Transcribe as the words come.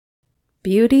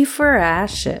Beauty for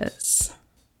Ashes.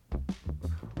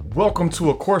 Welcome to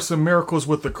A Course in Miracles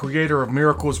with the Creator of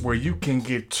Miracles, where you can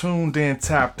get tuned in,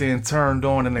 tapped in, turned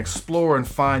on, and explore and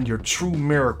find your true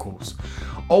miracles.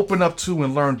 Open up to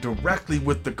and learn directly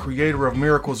with the Creator of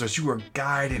Miracles as you are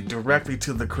guided directly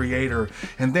to the Creator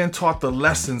and then taught the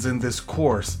lessons in this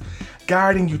course,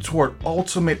 guiding you toward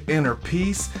ultimate inner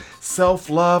peace,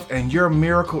 self-love, and your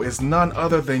miracle is none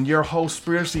other than your host,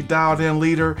 spiritually dialed in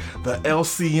leader, the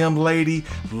LCM lady,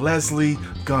 Leslie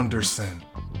Gunderson.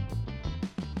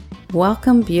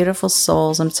 Welcome, beautiful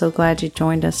souls. I'm so glad you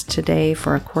joined us today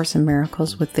for A Course in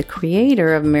Miracles with the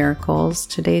Creator of Miracles.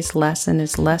 Today's lesson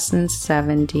is Lesson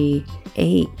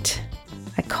 78.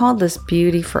 I called this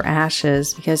Beauty for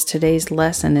Ashes because today's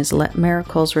lesson is Let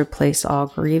Miracles Replace All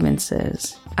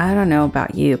Grievances. I don't know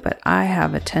about you, but I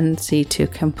have a tendency to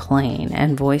complain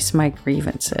and voice my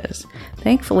grievances.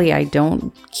 Thankfully, I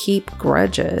don't keep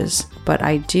grudges, but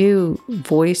I do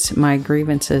voice my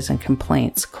grievances and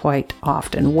complaints quite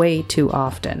often, way too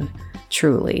often,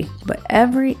 truly. But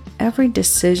every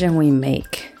decision we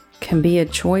make can be a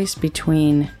choice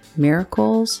between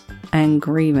miracles and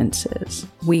grievances.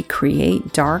 We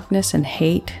create darkness and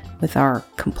hate with our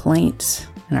complaints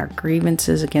and our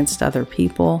grievances against other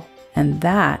people. And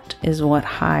that is what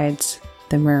hides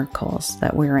the miracles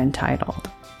that we're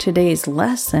entitled. Today's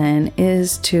lesson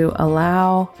is to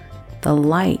allow the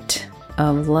light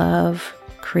of love,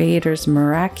 Creator's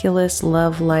miraculous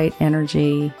love light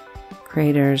energy,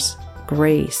 Creator's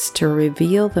grace to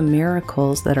reveal the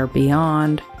miracles that are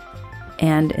beyond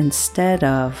and instead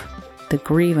of the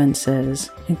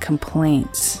grievances and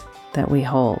complaints that we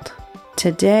hold.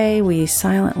 Today we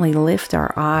silently lift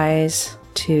our eyes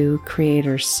to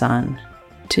Creator's Son.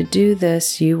 To do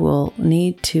this, you will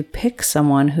need to pick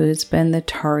someone who has been the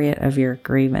target of your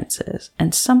grievances.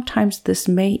 And sometimes this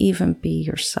may even be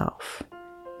yourself.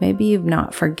 Maybe you've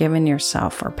not forgiven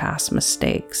yourself for past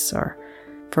mistakes or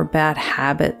for bad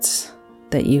habits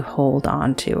that you hold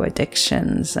on to,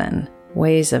 addictions and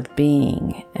ways of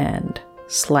being and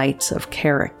slights of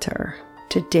character.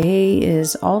 Today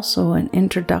is also an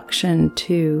introduction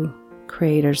to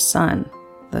Creator's Son,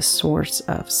 the source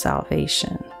of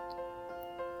salvation.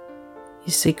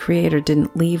 You see, Creator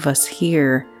didn't leave us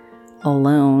here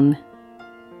alone.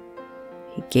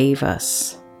 He gave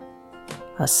us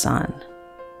a Son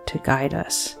to guide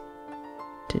us,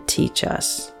 to teach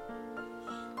us,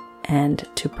 and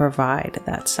to provide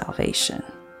that salvation.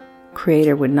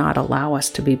 Creator would not allow us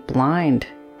to be blind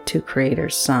to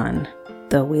Creator's Son,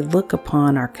 though we look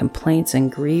upon our complaints and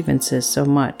grievances so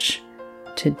much.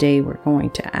 Today we're going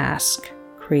to ask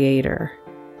Creator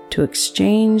to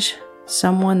exchange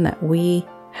someone that we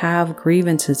have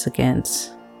grievances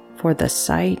against for the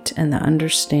sight and the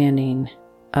understanding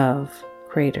of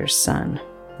Creator's Son.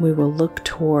 We will look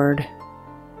toward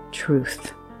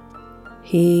truth.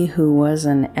 He who was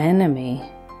an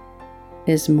enemy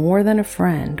is more than a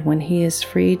friend when he is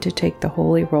free to take the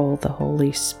holy role the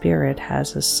Holy Spirit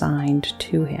has assigned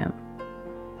to him.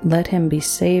 Let him be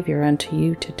Savior unto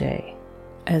you today,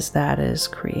 as that is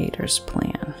Creator's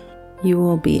plan. You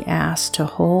will be asked to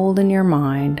hold in your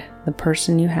mind the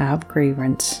person you have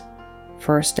grievance,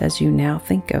 first as you now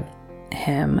think of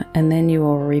him, and then you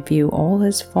will review all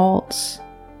his faults,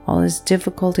 all his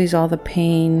difficulties, all the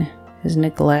pain, his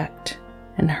neglect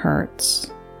and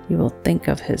hurts. You will think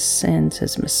of his sins,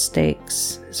 his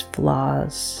mistakes, his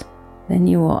flaws. Then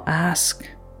you will ask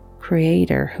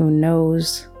Creator, who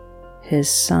knows his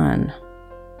Son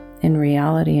in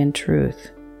reality and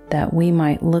truth, that we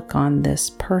might look on this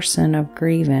person of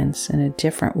grievance in a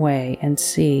different way and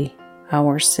see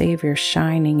our Savior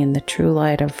shining in the true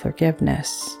light of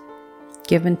forgiveness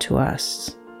given to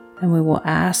us. And we will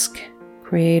ask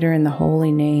Creator in the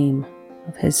holy name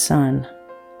of his Son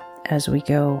as we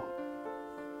go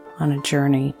on a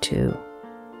journey to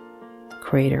the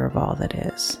Creator of all that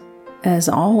is. As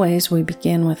always, we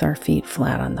begin with our feet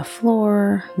flat on the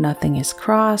floor, nothing is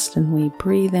crossed, and we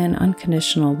breathe in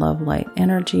unconditional love light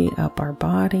energy up our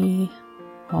body,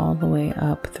 all the way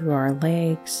up through our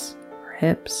legs, our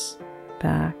hips,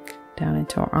 back, down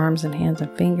into our arms and hands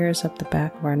and fingers, up the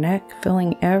back of our neck,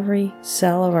 filling every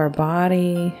cell of our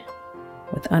body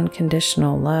with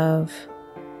unconditional love.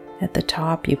 At the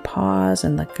top, you pause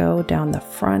and let go down the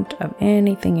front of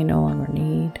anything you no longer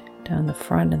need. Down the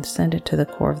front and send it to the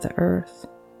core of the earth.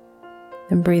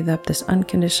 Then breathe up this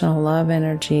unconditional love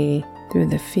energy through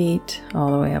the feet,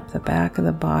 all the way up the back of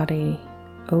the body,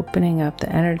 opening up the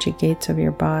energy gates of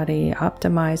your body,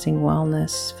 optimizing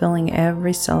wellness, filling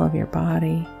every cell of your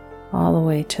body, all the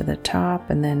way to the top,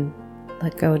 and then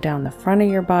let go down the front of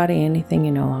your body, anything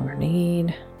you no longer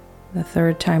need. The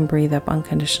third time, breathe up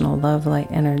unconditional love,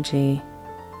 light, energy,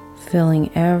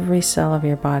 filling every cell of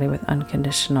your body with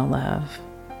unconditional love.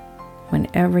 When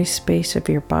every space of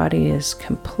your body is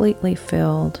completely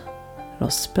filled, it'll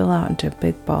spill out into a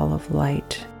big ball of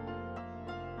light,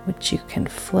 which you can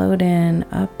float in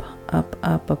up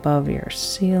above your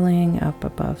ceiling, up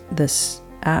above this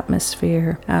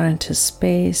atmosphere, out into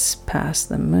space, past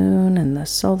the moon and the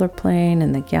solar plane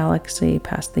and the galaxy,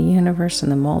 past the universe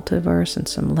and the multiverse and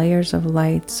some layers of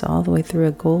lights, all the way through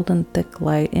a golden thick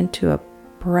light into a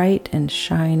bright and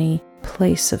shiny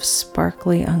place of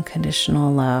sparkly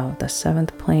unconditional love, the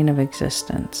seventh plane of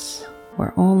existence,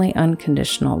 where only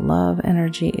unconditional love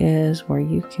energy is, where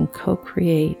you can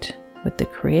co-create with the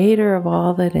creator of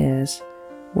all that is,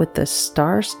 with the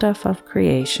star stuff of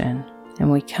creation. And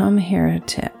we come here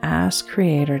to ask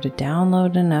Creator to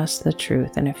download in us the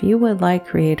truth. And if you would like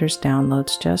Creator's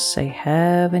downloads, just say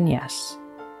heaven yes.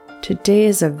 Today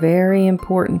is a very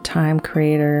important time,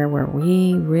 Creator, where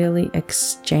we really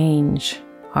exchange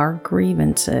our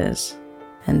grievances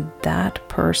and that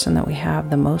person that we have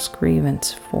the most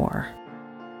grievance for,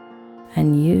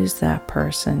 and use that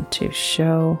person to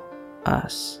show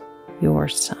us your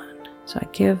son. So I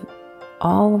give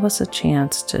all of us a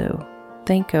chance to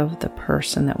think of the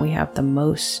person that we have the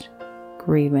most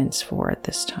grievance for at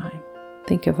this time.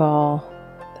 Think of all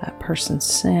that person's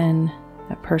sin,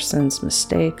 that person's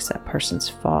mistakes, that person's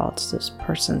faults, this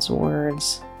person's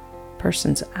words,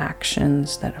 person's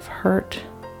actions that have hurt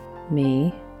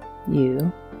me,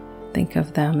 you. Think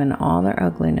of them in all their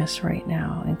ugliness right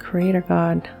now. And Creator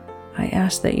God, I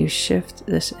ask that you shift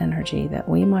this energy, that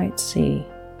we might see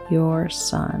your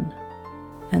Son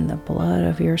and the blood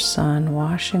of your Son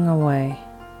washing away.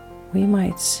 We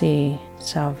might see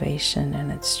salvation and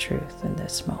its truth in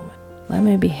this moment. Let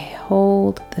me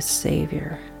behold the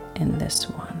Savior in this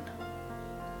one.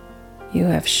 You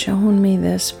have shown me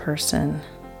this person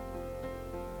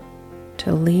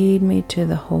to lead me to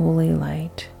the holy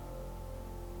light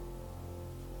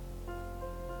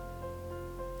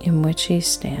in which he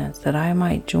stands, that I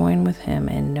might join with him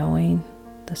in knowing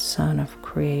the Son of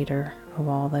Creator of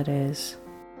all that is.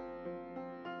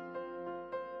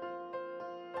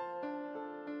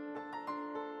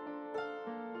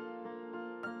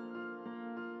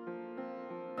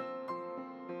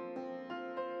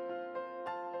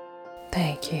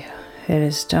 Thank you. It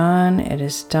is done. It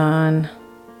is done.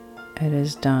 It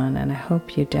is done. And I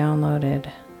hope you downloaded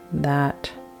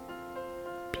that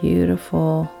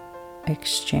beautiful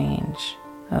exchange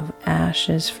of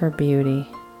ashes for beauty.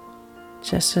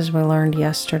 Just as we learned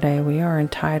yesterday, we are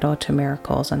entitled to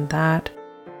miracles, and that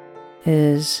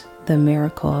is the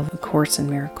miracle of A Course in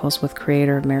Miracles with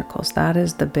Creator of Miracles. That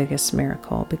is the biggest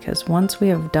miracle, because once we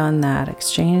have done that,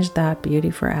 exchanged that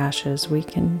beauty for ashes, we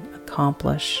can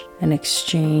accomplish and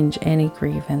exchange any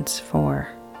grievance for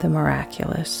the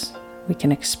miraculous. We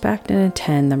can expect and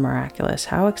attend the miraculous.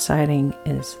 How exciting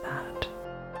is that?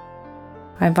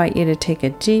 I invite you to take a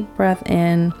deep breath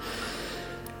in.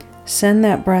 Send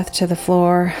that breath to the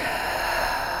floor.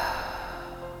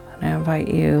 And I invite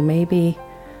you maybe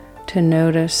to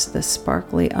notice the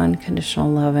sparkly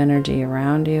unconditional love energy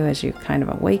around you as you kind of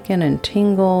awaken and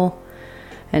tingle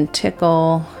and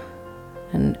tickle.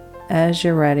 And as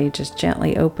you're ready, just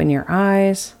gently open your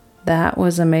eyes. That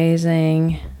was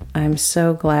amazing. I'm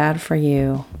so glad for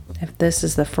you. If this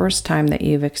is the first time that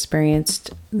you've experienced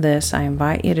this, I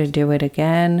invite you to do it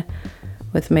again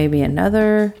with maybe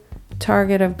another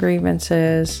target of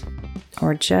grievances,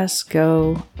 or just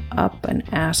go up and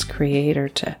ask Creator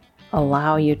to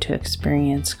allow you to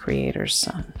experience Creator's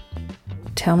Son.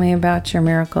 Tell me about your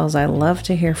miracles. I love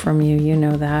to hear from you. You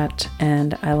know that.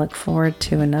 And I look forward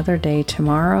to another day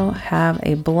tomorrow. Have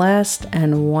a blessed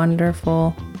and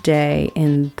wonderful day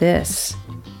in this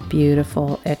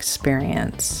beautiful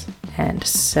experience. And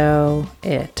so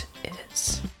it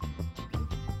is.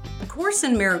 A Course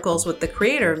in Miracles with the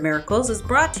Creator of Miracles is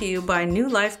brought to you by New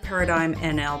Life Paradigm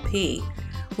NLP.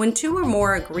 When two or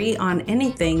more agree on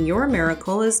anything, your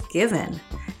miracle is given.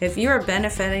 If you are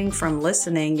benefiting from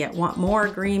listening yet want more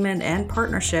agreement and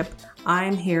partnership,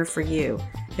 I'm here for you.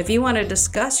 If you want to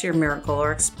discuss your miracle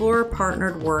or explore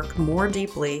partnered work more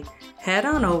deeply, head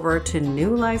on over to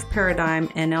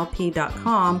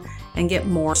newlifeparadigmnlp.com and get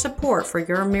more support for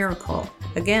your miracle.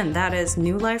 Again, that is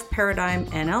New Life Paradigm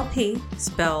NLP,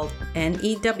 spelled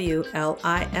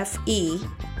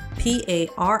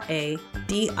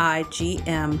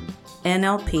NEWLIFEPARADIGM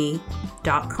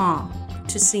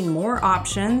to see more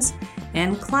options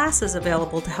and classes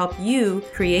available to help you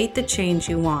create the change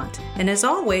you want. And as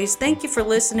always, thank you for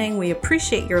listening. We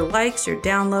appreciate your likes, your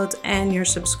downloads, and your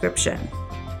subscription.